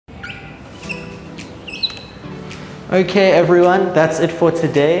Okay, everyone, that's it for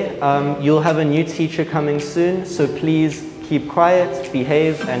today. You'll have a new teacher coming soon, so please keep quiet,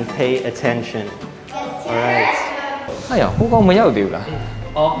 behave, and pay attention. All right. 哎呀，好講冇有掉啦。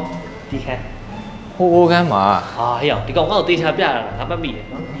哦，啲嘅。好嘅嘛。啊，係啊，啲講我哋睇下邊啊，啱啱咩？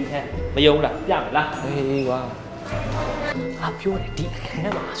啲嘅，咪用啦，邊嚟啦？誒哇！啊，邊嚟啲嘅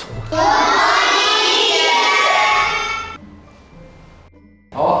嘛？錯。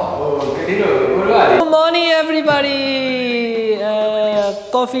Good morning, everybody.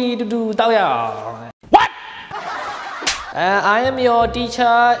 Coffee to 豆芽。What? I am your teacher,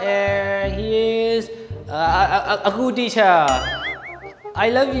 and he is a good teacher. I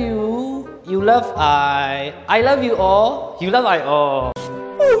love you. You love I. I love you all. You love I all.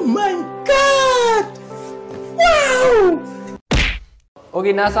 Oh my God! Wow!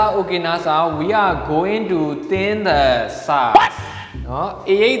 Okay, NASA. We are going to thin the size. နော်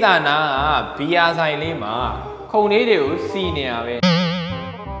အေရိတ်တာနာကဘီယာဆိုင်လေးမှာခုံလေးတွေကိုစီနေရပဲ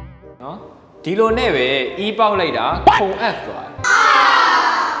နော်ဒီလိုနဲ့ပဲအီးပေါက်လိုက်တာခုံအပ်သွား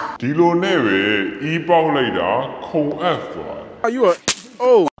ဒီလိုနဲ့ပဲအီးပေါက်လိုက်တာခုံအပ်သွား Are you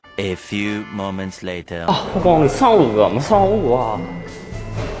oh? A few moments later. 我講你收㗎，唔收㗎。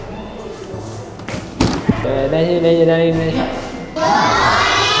等陣。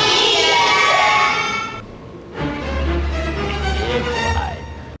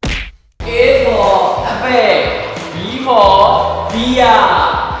A for apple, B for beer,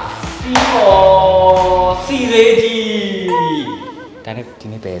 C for စီရေကြီးဒါနဲ့ဒီ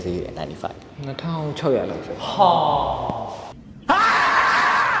နေ့ပဲစီးတယ်95 2600လောက်ဆိုဟာ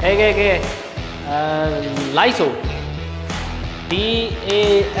ကဲလိုက်ဆို D A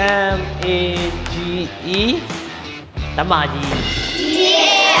M A G E ဓမ္မကြီး D A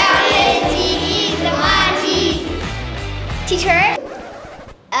M A G E ဓမ္မကြီး Teacher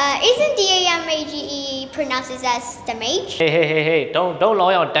isn't D-A-M-A-G-E pronounces as damage? Hey, don't လော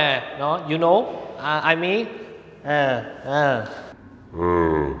ရောက်တန်းနော် you know I mean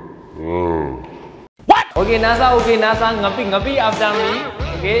What? Okay NASA ငပိ after me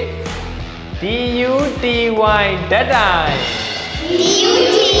okay D-U-T-Y that time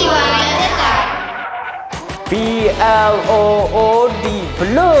D-U-T-Y that time B-L-O-O-D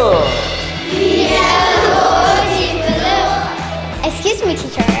blood B-L-O-O-D blood Excuse me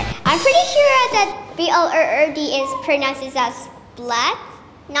teacher I'm pretty sure that B-L-O-O-D is pronounced as blood,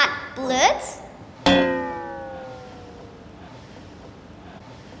 not blood.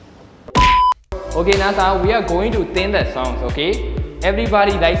 Okay NASA we are going to sing the songs okay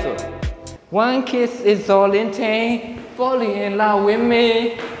everybody likes it one kiss is all in pain falling in love with me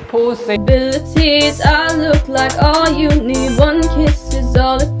possibilities I look like all you need one kiss is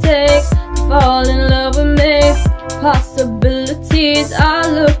all it takes to fall in love with me possibilities I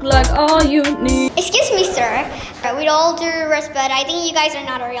look like all you need Excuse me sir with all due respect I think you guys are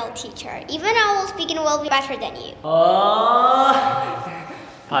not a real teacher even I will speak and will be better than you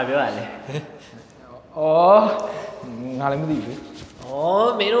ဘာပြောရလဲ ငါလည်းမသိဘူး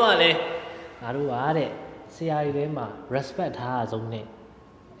မင်းတို့ကလည်းငါတို့ကတဲ့ဆရာကြီးထဲမှာ respect ထားတာဆုံးနဲ့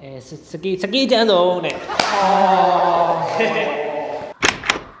စကီကျန်းဆုံးနဲ့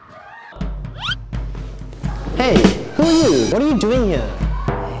Hey, who are you? What are you doing here?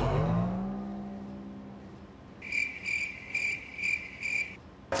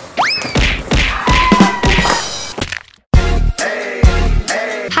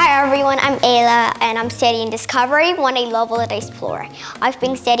 Hi everyone, I'm Ayla and I'm studying Discovery 1A level at Explorer. I've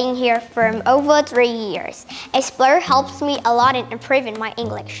been studying here for over 3 years. Explorer helps me a lot in improving my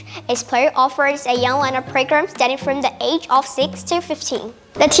English. Explorer offers a young learner program starting from the age of 6 to 15.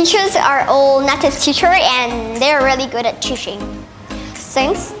 The teachers are all native teachers and they're really good at teaching.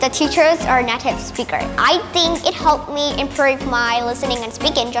 Since the teachers are native speakers, I think it helped me improve my listening and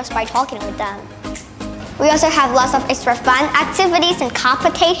speaking just by talking with them. We also have lots of extra fun activities and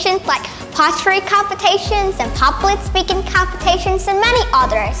competitions like pottery competitions and public speaking competitions and many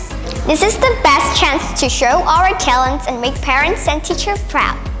others. This is the best chance to show our talents and make parents and teachers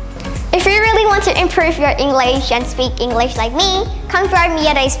proud. If you really want to improve your English and speak English like me, come join me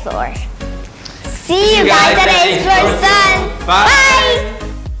at Explore. See you guys at Explore soon. Bye!